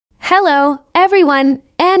Hello, everyone,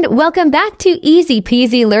 and welcome back to Easy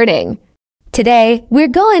Peasy Learning. Today, we're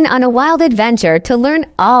going on a wild adventure to learn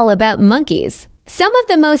all about monkeys, some of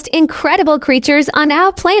the most incredible creatures on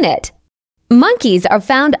our planet. Monkeys are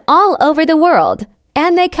found all over the world,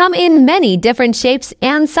 and they come in many different shapes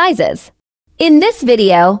and sizes. In this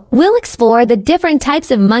video, we'll explore the different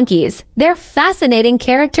types of monkeys, their fascinating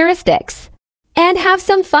characteristics, and have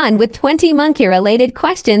some fun with 20 monkey-related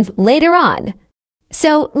questions later on.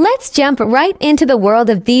 So let's jump right into the world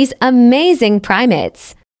of these amazing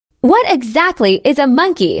primates. What exactly is a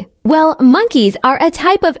monkey? Well, monkeys are a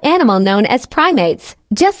type of animal known as primates,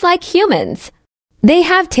 just like humans. They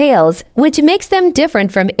have tails, which makes them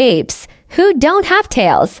different from apes, who don't have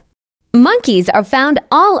tails. Monkeys are found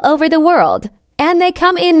all over the world, and they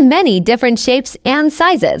come in many different shapes and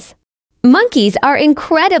sizes. Monkeys are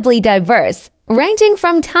incredibly diverse, ranging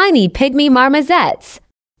from tiny pygmy marmosets,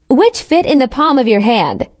 which fit in the palm of your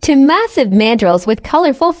hand, to massive mandrills with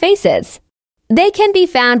colorful faces. They can be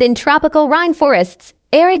found in tropical rainforests,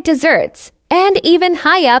 arid deserts, and even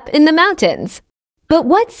high up in the mountains. But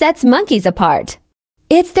what sets monkeys apart?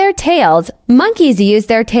 It's their tails. Monkeys use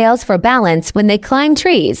their tails for balance when they climb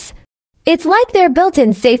trees. It's like their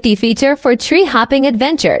built-in safety feature for tree-hopping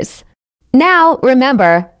adventures. Now,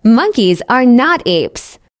 remember, monkeys are not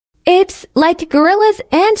apes. Apes, like gorillas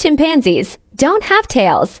and chimpanzees, don't have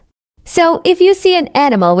tails. So if you see an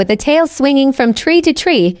animal with a tail swinging from tree to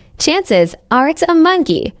tree, chances are it's a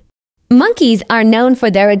monkey. Monkeys are known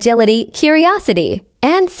for their agility, curiosity,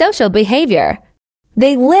 and social behavior.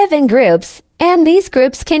 They live in groups, and these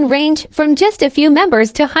groups can range from just a few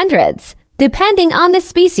members to hundreds, depending on the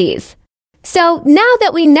species. So now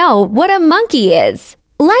that we know what a monkey is,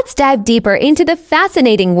 let's dive deeper into the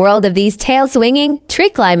fascinating world of these tail-swinging,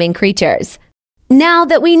 tree-climbing creatures. Now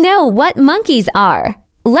that we know what monkeys are,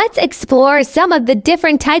 let's explore some of the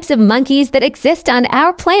different types of monkeys that exist on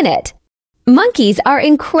our planet. Monkeys are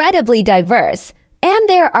incredibly diverse, and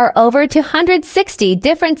there are over 260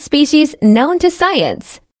 different species known to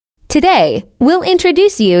science. Today, we'll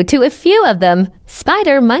introduce you to a few of them.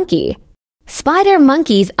 Spider monkey. Spider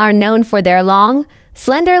monkeys are known for their long,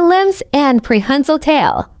 slender limbs and prehensile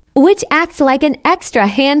tail, which acts like an extra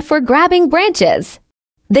hand for grabbing branches.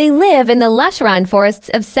 They live in the lush rainforests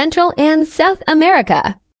of Central and South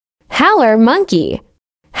America. Howler monkey.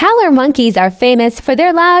 Howler monkeys are famous for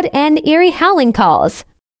their loud and eerie howling calls.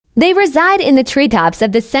 They reside in the treetops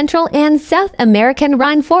of the Central and South American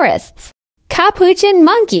rainforests. Capuchin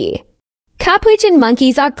monkey. Capuchin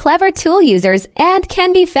monkeys are clever tool users and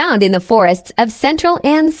can be found in the forests of Central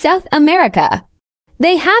and South America.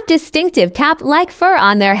 They have distinctive cap-like fur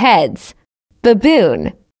on their heads.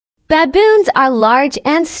 Baboon. Baboons are large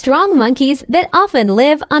and strong monkeys that often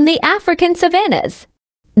live on the African savannas.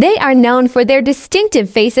 They are known for their distinctive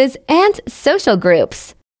faces and social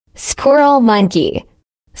groups. Squirrel monkey.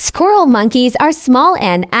 Squirrel monkeys are small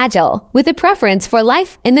and agile, with a preference for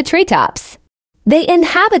life in the treetops. They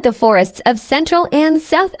inhabit the forests of Central and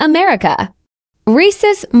South America.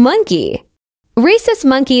 Rhesus monkey. Rhesus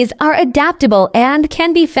monkeys are adaptable and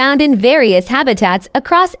can be found in various habitats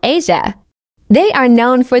across Asia. They are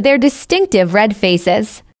known for their distinctive red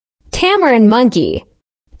faces. Tamarin monkey.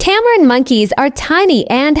 Tamarin monkeys are tiny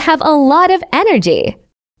and have a lot of energy.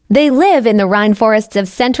 They live in the rainforests of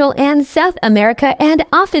Central and South America and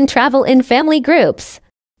often travel in family groups.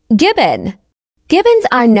 Gibbon. Gibbons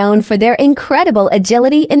are known for their incredible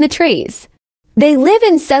agility in the trees. They live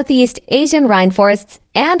in Southeast Asian rainforests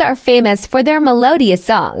and are famous for their melodious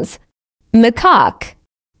songs. Macaque.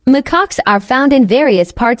 Macaques are found in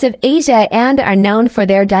various parts of Asia and are known for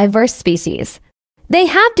their diverse species. They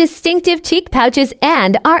have distinctive cheek pouches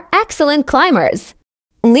and are excellent climbers.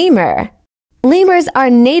 Lemur. Lemurs are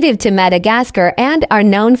native to Madagascar and are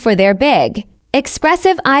known for their big,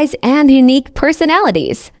 expressive eyes and unique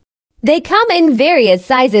personalities. They come in various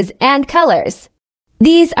sizes and colors.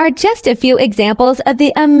 These are just a few examples of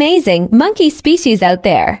the amazing monkey species out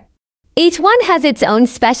there. Each one has its own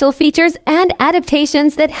special features and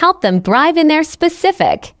adaptations that help them thrive in their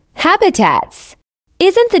specific habitats.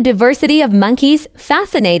 Isn't the diversity of monkeys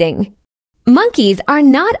fascinating? Monkeys are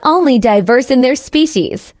not only diverse in their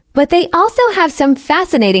species, but they also have some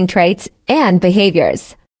fascinating traits and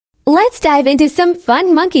behaviors. Let's dive into some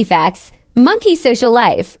fun monkey facts. Monkey social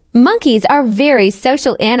life. Monkeys are very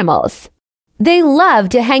social animals. They love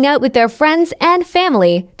to hang out with their friends and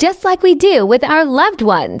family, just like we do with our loved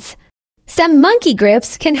ones. Some monkey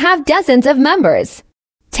groups can have dozens of members.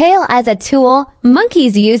 Tail as a tool.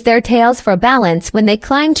 Monkeys use their tails for balance when they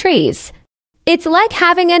climb trees. It's like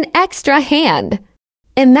having an extra hand.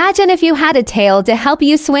 Imagine if you had a tail to help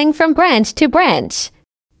you swing from branch to branch.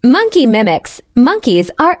 Monkey mimics. Monkeys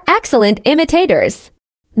are excellent imitators.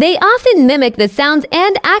 They often mimic the sounds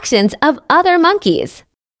and actions of other monkeys.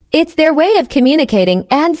 It's their way of communicating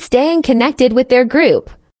and staying connected with their group.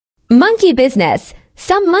 Monkey business.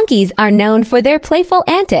 Some monkeys are known for their playful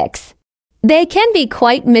antics. They can be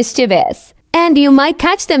quite mischievous, and you might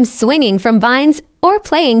catch them swinging from vines or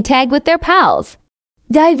playing tag with their pals.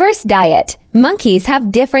 Diverse diet. Monkeys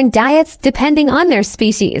have different diets depending on their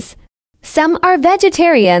species. Some are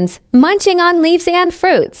vegetarians, munching on leaves and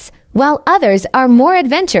fruits, while others are more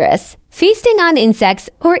adventurous, feasting on insects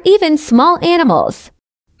or even small animals.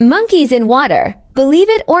 Monkeys in water. Believe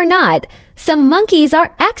it or not, some monkeys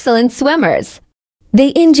are excellent swimmers.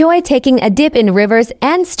 They enjoy taking a dip in rivers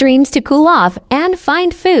and streams to cool off and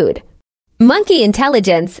find food. Monkey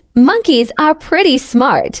intelligence. Monkeys are pretty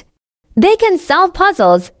smart. They can solve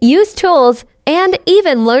puzzles, use tools, and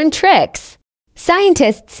even learn tricks.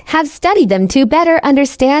 Scientists have studied them to better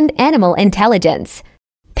understand animal intelligence.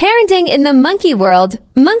 Parenting in the monkey world.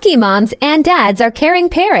 Monkey moms and dads are caring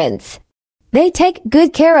parents. They take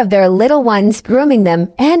good care of their little ones, grooming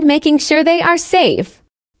them and making sure they are safe.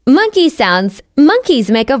 Monkey sounds. Monkeys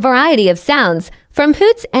make a variety of sounds, from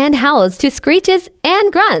hoots and howls to screeches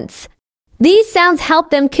and grunts. These sounds help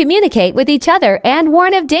them communicate with each other and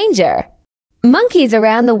warn of danger. Monkeys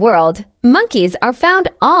around the world. Monkeys are found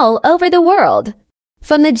all over the world,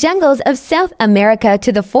 from the jungles of South America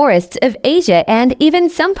to the forests of Asia and even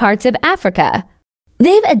some parts of Africa.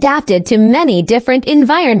 They've adapted to many different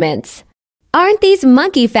environments. Aren't these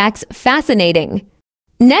monkey facts fascinating?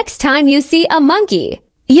 Next time you see a monkey,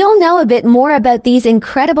 you'll know a bit more about these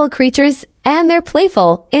incredible creatures and their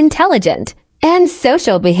playful, intelligent, and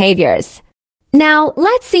social behaviors. Now,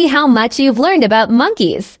 let's see how much you've learned about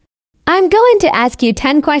monkeys. I'm going to ask you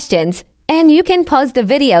 10 questions, and you can pause the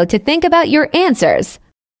video to think about your answers.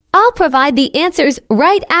 I'll provide the answers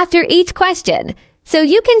right after each question, so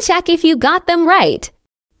you can check if you got them right.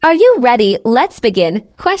 Are you ready? Let's begin.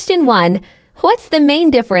 Question 1. What's the main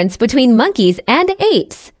difference between monkeys and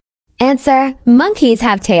apes? Answer: monkeys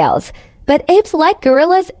have tails, but apes like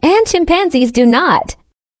gorillas and chimpanzees do not.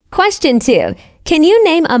 Question 2. Can you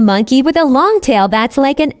name a monkey with a long tail that's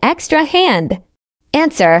like an extra hand?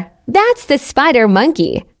 Answer: that's the spider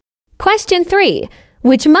monkey. Question 3.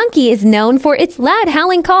 Which monkey is known for its loud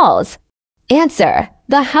howling calls? Answer: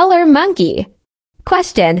 the howler monkey.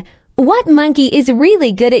 Question: what monkey is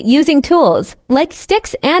really good at using tools, like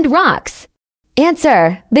sticks and rocks?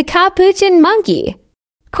 Answer: the Capuchin monkey.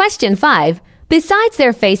 Question 5. Besides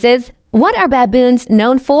their faces, what are baboons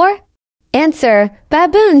known for? Answer: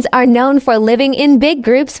 baboons are known for living in big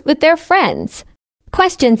groups with their friends.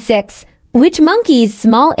 Question 6. Which monkey is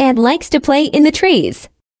small and likes to play in the trees?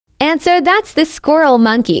 Answer: that's the squirrel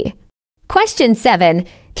monkey. Question 7.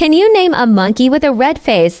 Can you name a monkey with a red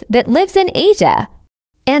face that lives in Asia?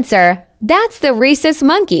 Answer: that's the rhesus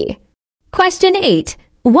monkey. Question 8.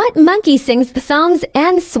 What monkey sings the songs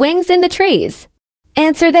and swings in the trees?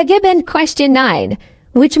 Answer: the gibbon. Question 9.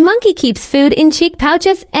 Which monkey keeps food in cheek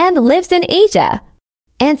pouches and lives in Asia?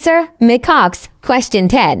 Answer: macaques. Question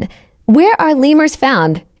 10. Where are lemurs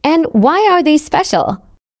found, and why are they special?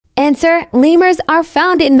 Answer: lemurs are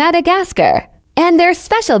found in Madagascar, and they're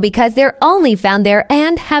special because they're only found there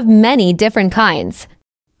and have many different kinds.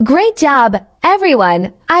 Great job,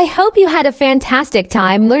 everyone! I hope you had a fantastic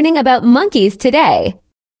time learning about monkeys today.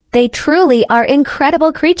 They truly are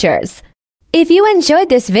incredible creatures. If you enjoyed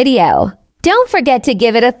this video, don't forget to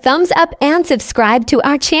give it a thumbs up and subscribe to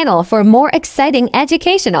our channel for more exciting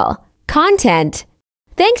educational content.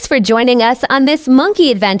 Thanks for joining us on this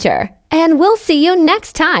monkey adventure, and we'll see you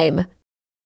next time.